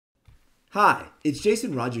Hi, it's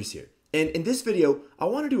Jason Rogers here, and in this video, I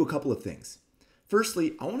want to do a couple of things.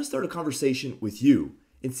 Firstly, I want to start a conversation with you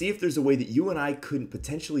and see if there's a way that you and I could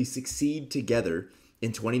potentially succeed together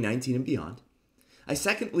in 2019 and beyond. I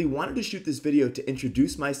secondly wanted to shoot this video to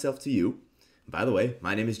introduce myself to you. By the way,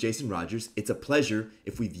 my name is Jason Rogers. It's a pleasure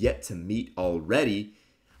if we've yet to meet already.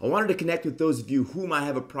 I wanted to connect with those of you whom I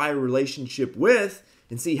have a prior relationship with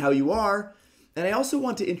and see how you are. And I also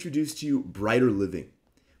want to introduce to you Brighter Living.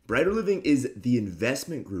 Brighter Living is the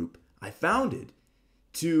investment group I founded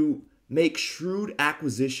to make shrewd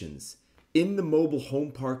acquisitions in the mobile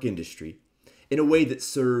home park industry in a way that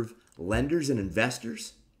serve lenders and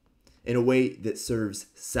investors, in a way that serves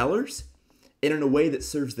sellers, and in a way that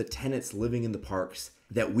serves the tenants living in the parks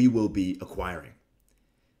that we will be acquiring.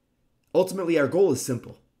 Ultimately, our goal is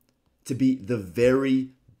simple: to be the very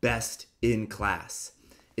best in class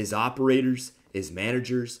as operators, as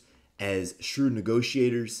managers, as shrewd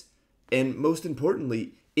negotiators, and most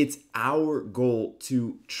importantly, it's our goal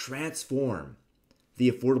to transform the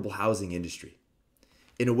affordable housing industry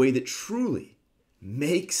in a way that truly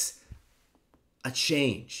makes a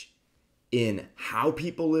change in how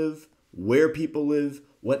people live, where people live,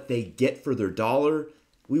 what they get for their dollar.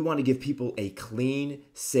 We want to give people a clean,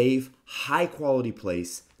 safe, high-quality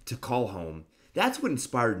place to call home. That's what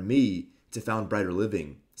inspired me to found Brighter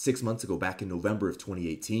Living 6 months ago, back in November of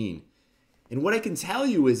 2018. And what I can tell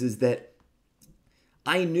you is that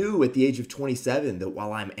I knew at the age of 27 that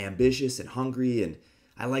while I'm ambitious and hungry and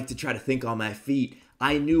I like to try to think on my feet,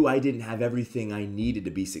 I knew I didn't have everything I needed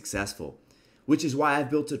to be successful, which is why I've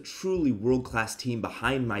built a truly world-class team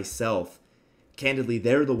behind myself. Candidly,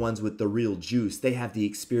 they're the ones with the real juice. They have the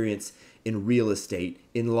experience in real estate,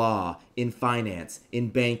 in law, in finance, in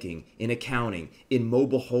banking, in accounting, in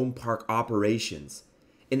mobile home park operations.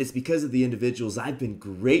 And it's because of the individuals I've been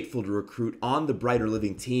grateful to recruit on the Brighter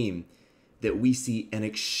Living team that we see an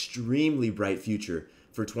extremely bright future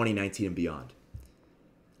for 2019 and beyond.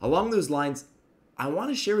 Along those lines, I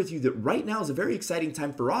want to share with you that right now is a very exciting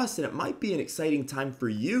time for us, and it might be an exciting time for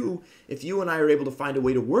you if you and I are able to find a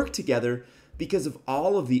way to work together because of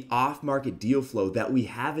all of the off-market deal flow that we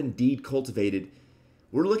have indeed cultivated.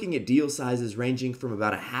 We're looking at deal sizes ranging from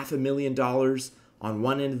about $500,000 on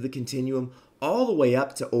one end of the continuum all the way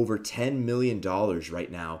up to over $10 million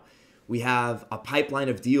right now. We have a pipeline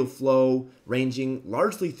of deal flow ranging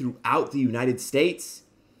largely throughout the United States.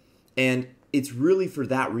 And it's really for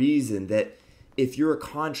that reason that if you're a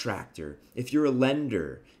contractor, if you're a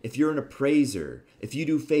lender, if you're an appraiser, if you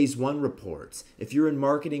do phase one reports, if you're in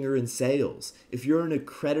marketing or in sales, if you're an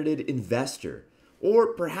accredited investor,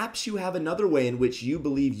 or perhaps you have another way in which you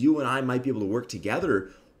believe you and I might be able to work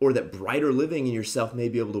together, or that Brighter Living and yourself may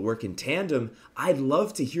be able to work in tandem, I'd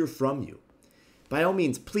love to hear from you. By all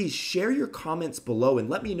means, please share your comments below and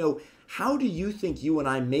let me know, how do you think you and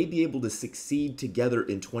I may be able to succeed together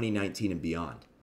in 2019 and beyond?